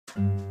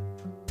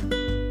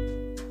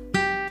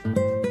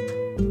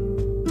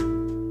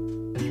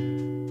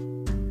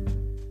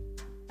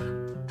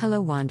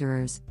Hello,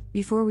 Wanderers.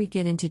 Before we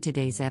get into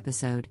today's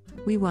episode,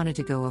 we wanted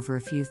to go over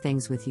a few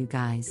things with you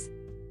guys.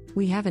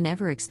 We have an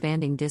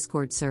ever-expanding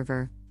Discord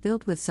server,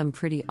 filled with some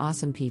pretty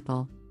awesome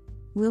people.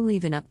 We'll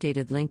leave an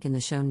updated link in the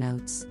show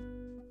notes.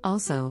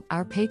 Also,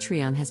 our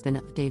Patreon has been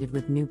updated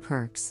with new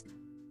perks.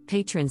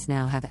 Patrons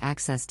now have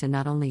access to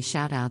not only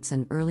shoutouts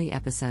and early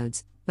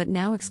episodes, but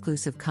now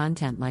exclusive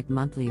content like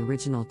monthly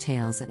original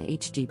tales and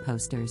HG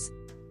posters.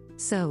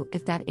 So,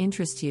 if that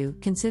interests you,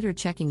 consider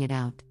checking it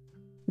out.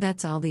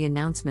 That's all the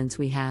announcements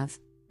we have.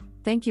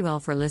 Thank you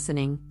all for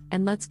listening,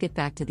 and let's get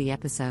back to the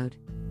episode.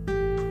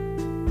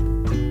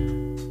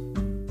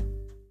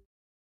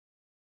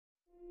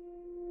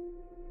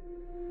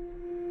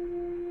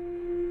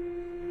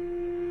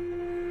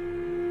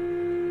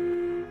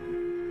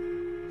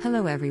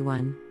 Hello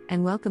everyone,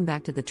 and welcome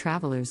back to the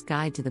Traveler's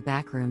Guide to the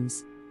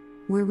Backrooms,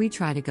 where we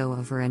try to go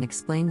over and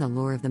explain the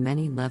lore of the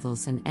many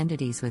levels and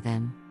entities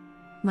within.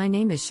 My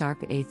name is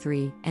Sharp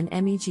A3, an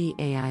MEG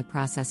AI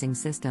processing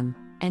system,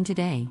 and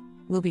today,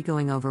 we'll be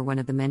going over one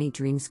of the many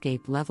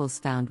dreamscape levels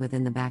found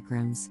within the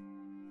Backrooms.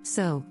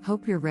 So,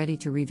 hope you're ready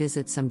to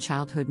revisit some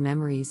childhood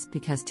memories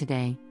because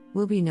today,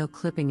 we'll be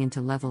no-clipping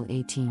into level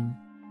 18.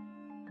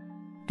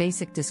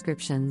 Basic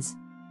descriptions.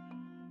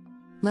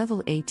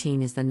 Level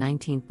 18 is the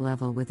 19th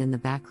level within the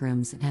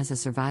Backrooms and has a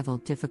survival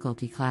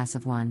difficulty class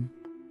of 1.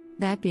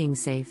 That being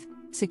safe,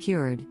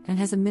 secured, and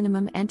has a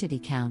minimum entity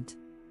count.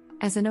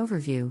 As an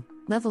overview,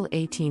 level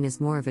 18 is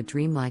more of a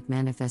dreamlike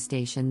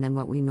manifestation than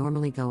what we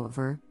normally go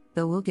over,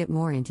 though we'll get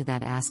more into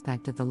that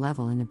aspect of the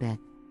level in a bit.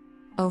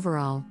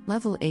 Overall,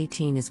 level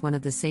 18 is one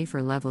of the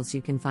safer levels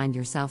you can find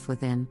yourself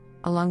within,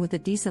 along with a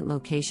decent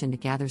location to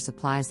gather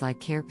supplies like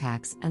care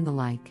packs and the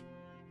like.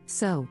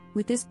 So,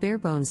 with this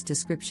bare-bones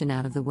description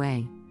out of the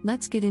way,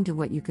 let's get into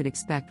what you could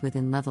expect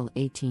within level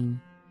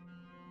 18.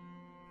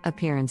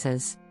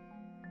 Appearances.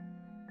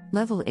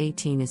 Level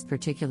 18 is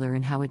particular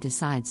in how it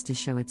decides to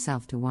show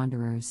itself to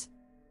wanderers.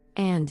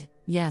 And,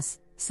 yes,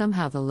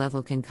 somehow the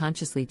level can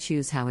consciously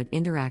choose how it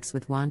interacts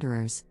with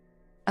wanderers.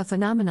 A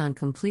phenomenon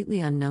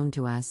completely unknown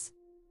to us.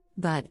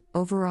 But,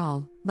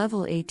 overall,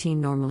 level 18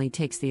 normally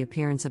takes the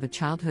appearance of a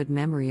childhood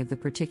memory of the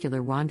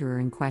particular wanderer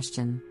in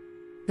question.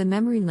 The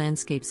memory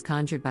landscapes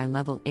conjured by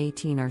level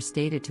 18 are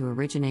stated to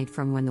originate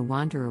from when the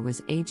wanderer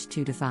was aged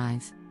 2 to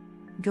 5.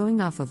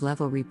 Going off of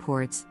level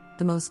reports,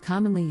 the most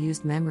commonly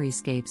used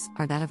memoryscapes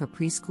are that of a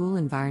preschool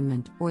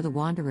environment or the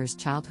wanderer's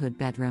childhood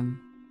bedroom.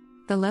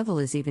 The level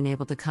is even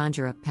able to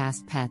conjure up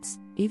past pets,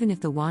 even if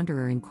the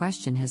wanderer in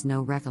question has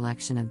no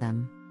recollection of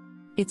them.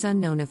 It's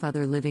unknown if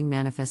other living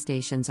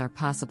manifestations are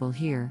possible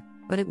here,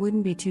 but it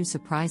wouldn't be too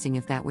surprising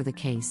if that were the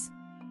case.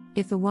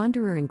 If the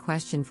wanderer in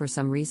question for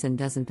some reason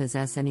doesn't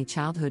possess any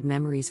childhood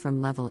memories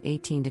from level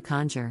 18 to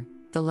conjure,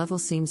 the level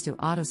seems to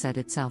autoset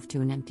itself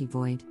to an empty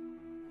void.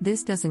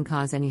 This doesn't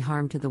cause any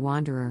harm to the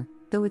wanderer,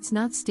 though it's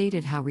not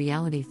stated how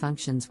reality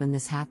functions when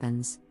this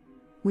happens.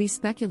 We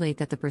speculate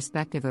that the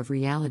perspective of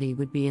reality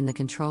would be in the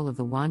control of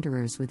the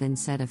wanderers within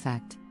said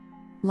effect.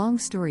 Long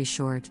story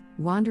short,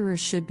 wanderers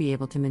should be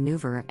able to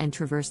maneuver and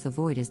traverse the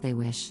void as they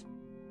wish,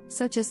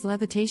 such as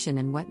levitation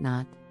and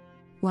whatnot.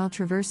 While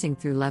traversing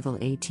through level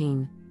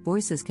 18,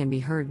 voices can be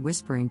heard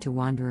whispering to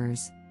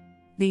wanderers.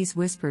 These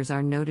whispers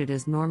are noted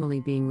as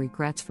normally being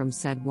regrets from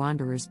said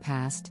wanderer's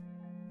past.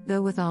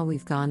 Though with all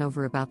we've gone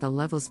over about the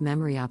level's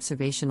memory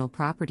observational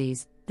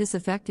properties, this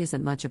effect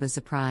isn't much of a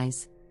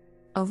surprise.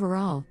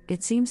 Overall,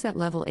 it seems that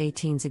level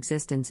 18's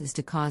existence is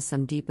to cause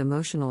some deep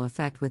emotional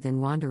effect within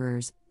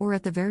wanderers, or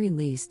at the very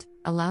least,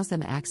 allows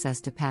them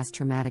access to past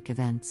traumatic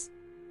events.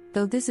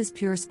 Though this is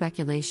pure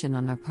speculation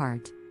on our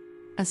part.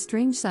 A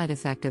strange side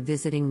effect of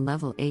visiting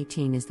level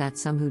 18 is that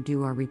some who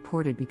do are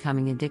reported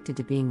becoming addicted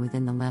to being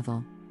within the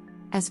level.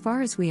 As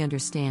far as we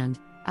understand,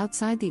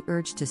 outside the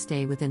urge to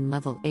stay within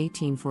level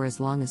 18 for as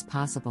long as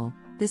possible,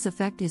 this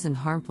effect isn't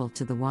harmful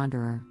to the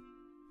wanderer.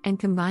 And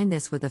combine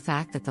this with the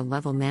fact that the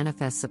level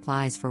manifests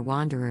supplies for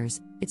wanderers,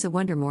 it's a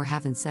wonder more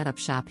haven't set up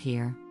shop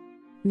here.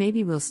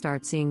 Maybe we'll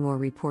start seeing more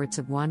reports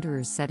of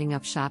wanderers setting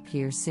up shop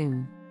here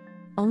soon.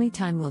 Only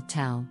time will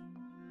tell.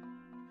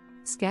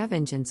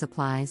 Scavenge and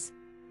supplies.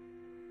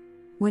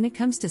 When it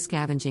comes to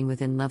scavenging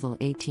within level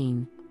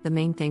 18, the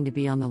main thing to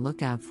be on the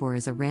lookout for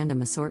is a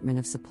random assortment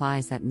of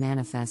supplies that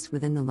manifest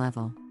within the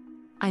level.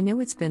 I know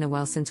it's been a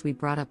while since we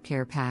brought up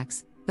care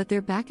packs, but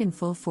they're back in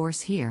full force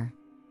here.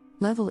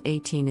 Level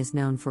 18 is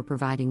known for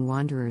providing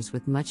wanderers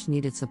with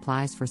much-needed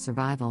supplies for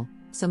survival,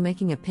 so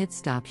making a pit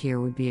stop here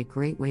would be a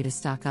great way to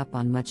stock up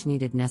on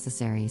much-needed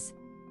necessaries.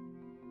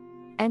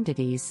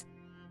 Entities.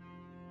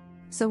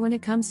 So when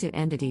it comes to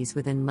entities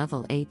within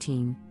level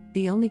 18,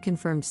 the only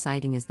confirmed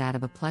sighting is that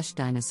of a plush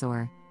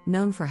dinosaur,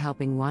 known for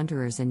helping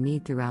wanderers in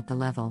need throughout the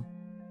level.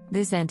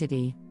 This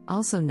entity,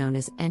 also known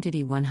as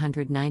Entity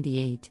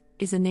 198,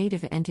 is a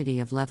native entity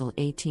of level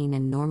 18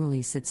 and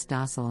normally sits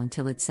docile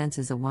until it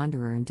senses a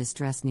wanderer in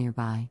distress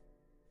nearby.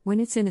 When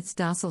it's in its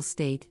docile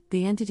state,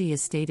 the entity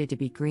is stated to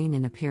be green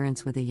in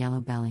appearance with a yellow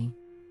belly.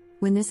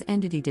 When this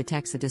entity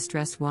detects a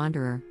distressed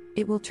wanderer,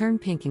 it will turn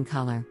pink in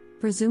color,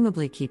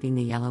 presumably keeping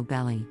the yellow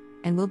belly,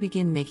 and will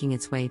begin making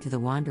its way to the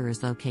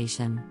Wanderer's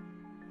location.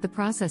 The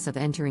process of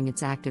entering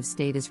its active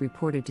state is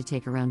reported to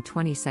take around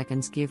 20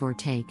 seconds give or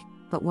take,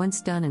 but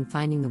once done and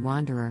finding the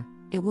Wanderer,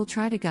 it will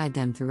try to guide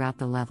them throughout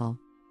the level,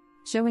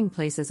 showing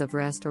places of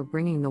rest or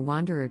bringing the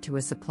Wanderer to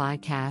a supply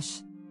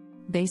cache.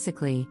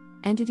 Basically,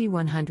 Entity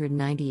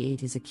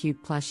 198 is a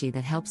cute plushie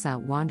that helps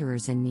out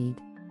Wanderers in need.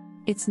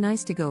 It's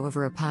nice to go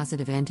over a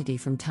positive entity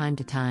from time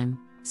to time,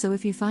 so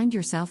if you find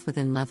yourself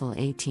within level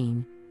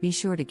 18, be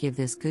sure to give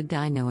this good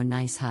dino a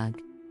nice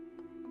hug.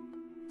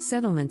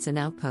 Settlements and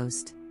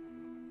Outpost.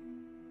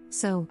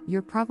 So,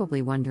 you're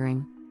probably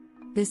wondering,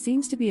 this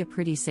seems to be a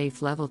pretty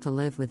safe level to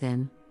live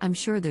within, I'm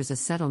sure there's a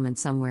settlement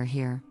somewhere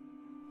here.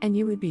 And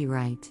you would be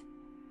right.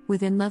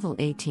 Within level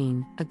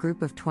 18, a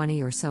group of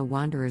 20 or so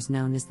Wanderers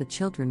known as the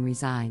Children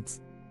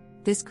resides.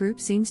 This group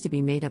seems to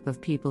be made up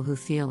of people who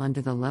feel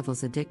under the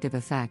level's addictive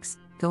effects,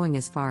 going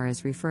as far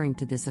as referring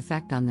to this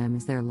effect on them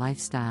as their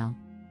lifestyle.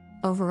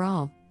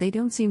 Overall, they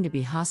don't seem to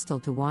be hostile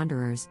to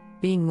Wanderers,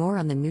 being more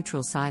on the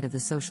neutral side of the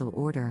social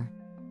order.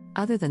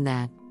 Other than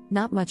that,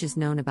 not much is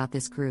known about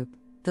this group,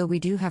 though we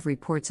do have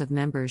reports of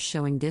members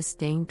showing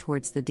disdain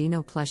towards the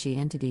Dino plushie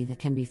entity that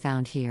can be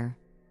found here.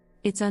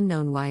 It's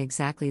unknown why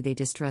exactly they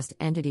distrust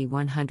Entity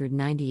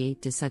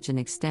 198 to such an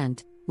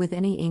extent, with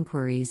any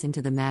inquiries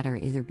into the matter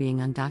either being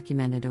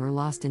undocumented or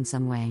lost in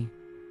some way.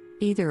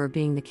 Either or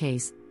being the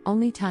case,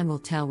 only time will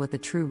tell what the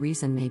true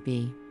reason may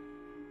be.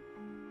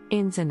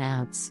 Ins and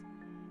outs.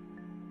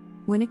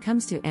 When it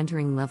comes to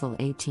entering level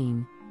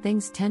 18,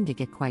 things tend to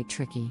get quite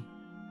tricky.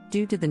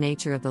 Due to the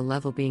nature of the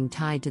level being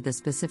tied to the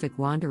specific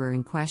Wanderer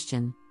in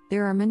question,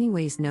 there are many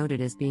ways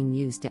noted as being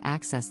used to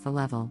access the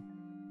level.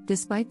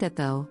 Despite that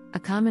though, a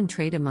common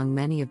trait among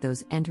many of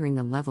those entering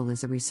the level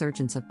is a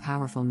resurgence of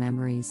powerful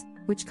memories,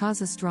 which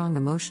cause a strong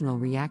emotional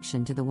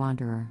reaction to the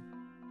Wanderer.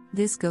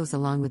 This goes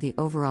along with the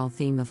overall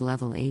theme of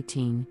level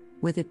 18,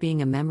 with it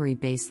being a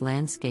memory-based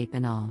landscape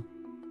and all.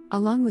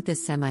 Along with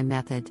this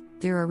semi-method,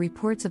 there are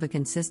reports of a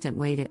consistent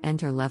way to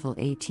enter level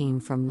 18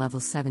 from level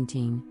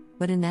 17,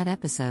 but in that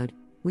episode,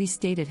 we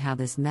stated how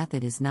this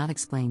method is not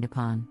explained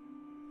upon.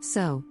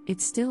 So,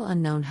 it's still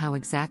unknown how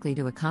exactly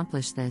to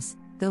accomplish this,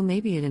 though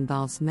maybe it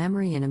involves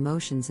memory and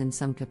emotions in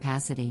some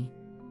capacity.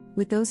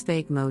 With those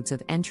vague modes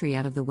of entry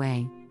out of the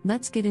way,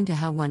 let's get into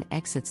how one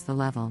exits the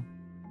level.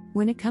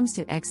 When it comes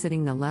to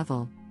exiting the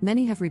level,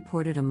 many have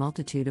reported a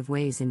multitude of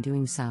ways in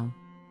doing so,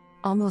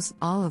 almost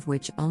all of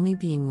which only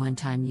being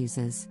one-time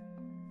uses.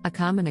 A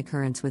common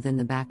occurrence within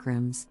the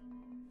backrooms.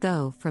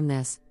 Though, from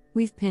this,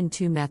 we've pinned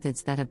two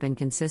methods that have been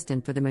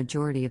consistent for the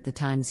majority of the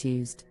times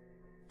used.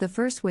 The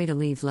first way to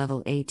leave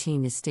level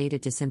 18 is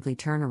stated to simply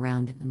turn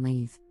around and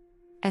leave.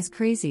 As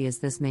crazy as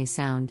this may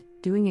sound,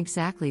 doing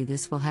exactly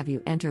this will have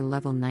you enter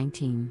level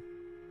 19.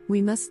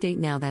 We must state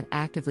now that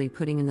actively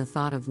putting in the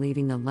thought of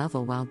leaving the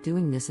level while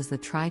doing this is the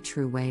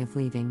true way of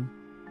leaving.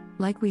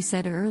 Like we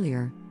said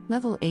earlier,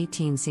 level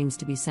 18 seems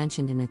to be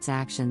sentient in its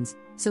actions,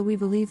 so we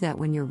believe that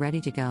when you're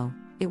ready to go,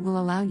 it will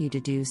allow you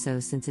to do so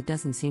since it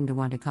doesn't seem to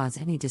want to cause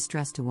any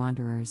distress to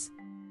Wanderers.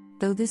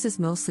 Though this is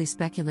mostly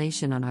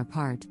speculation on our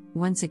part,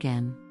 once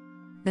again.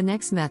 The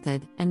next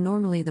method, and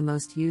normally the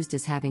most used,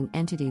 is having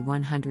Entity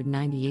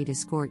 198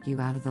 escort you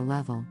out of the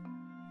level.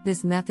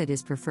 This method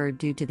is preferred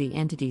due to the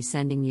entity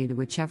sending you to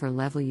whichever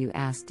level you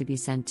ask to be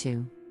sent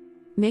to,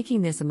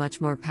 making this a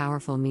much more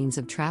powerful means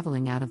of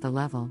traveling out of the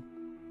level.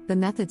 The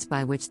methods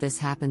by which this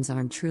happens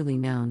aren't truly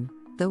known,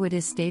 though it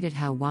is stated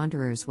how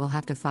Wanderers will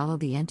have to follow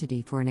the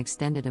entity for an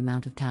extended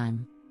amount of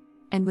time.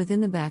 And within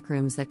the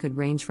backrooms that could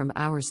range from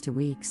hours to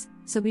weeks,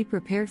 so be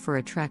prepared for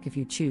a trek if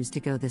you choose to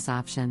go this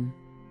option.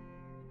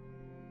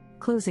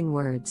 Closing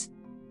words.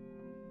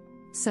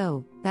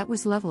 So, that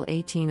was level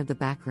 18 of the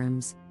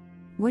backrooms.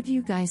 What do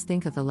you guys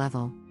think of the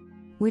level?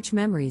 Which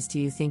memories do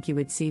you think you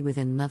would see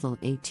within level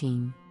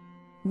 18?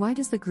 Why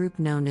does the group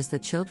known as the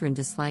Children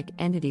dislike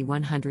Entity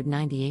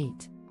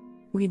 198?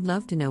 We'd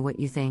love to know what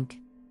you think.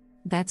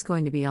 That's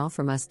going to be all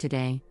from us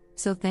today,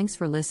 so thanks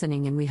for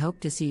listening and we hope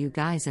to see you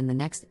guys in the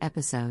next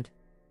episode.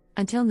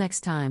 Until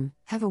next time,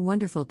 have a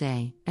wonderful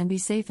day, and be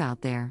safe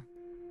out there.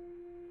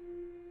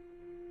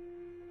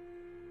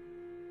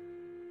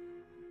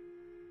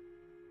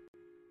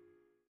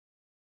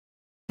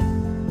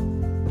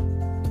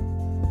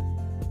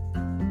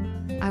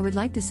 I would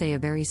like to say a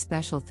very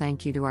special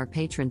thank you to our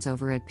patrons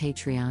over at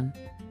Patreon.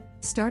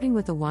 Starting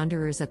with the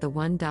Wanderers at the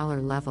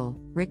 $1 level,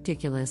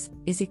 Ridiculous,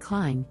 Izzy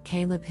Klein,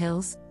 Caleb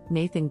Hills,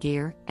 Nathan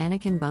Gear,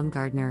 Anakin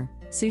Bumgardner,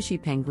 Sushi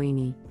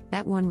Penguini,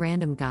 That One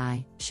Random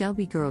Guy,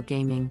 Shelby Girl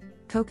Gaming,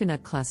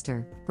 Coconut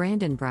Cluster,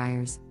 Brandon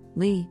Briers,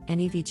 Lee,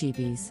 and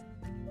EVGBs.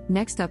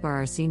 Next up are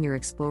our senior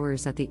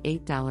explorers at the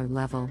 $8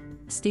 level,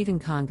 Stephen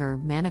Conger,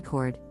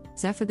 Manicord,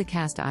 Zephyr the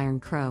Cast Iron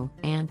Crow,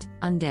 Ant,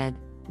 Undead,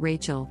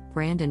 Rachel,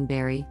 Brandon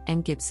Berry,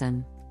 and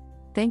Gibson.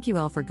 Thank you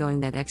all for going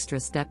that extra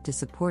step to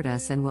support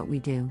us and what we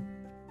do.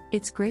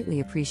 It's greatly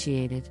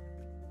appreciated.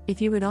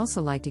 If you would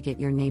also like to get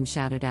your name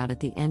shouted out at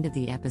the end of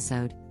the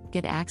episode,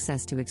 get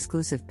access to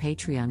exclusive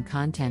Patreon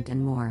content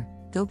and more,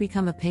 go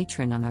become a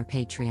patron on our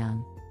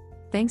Patreon.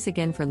 Thanks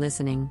again for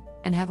listening,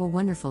 and have a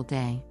wonderful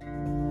day.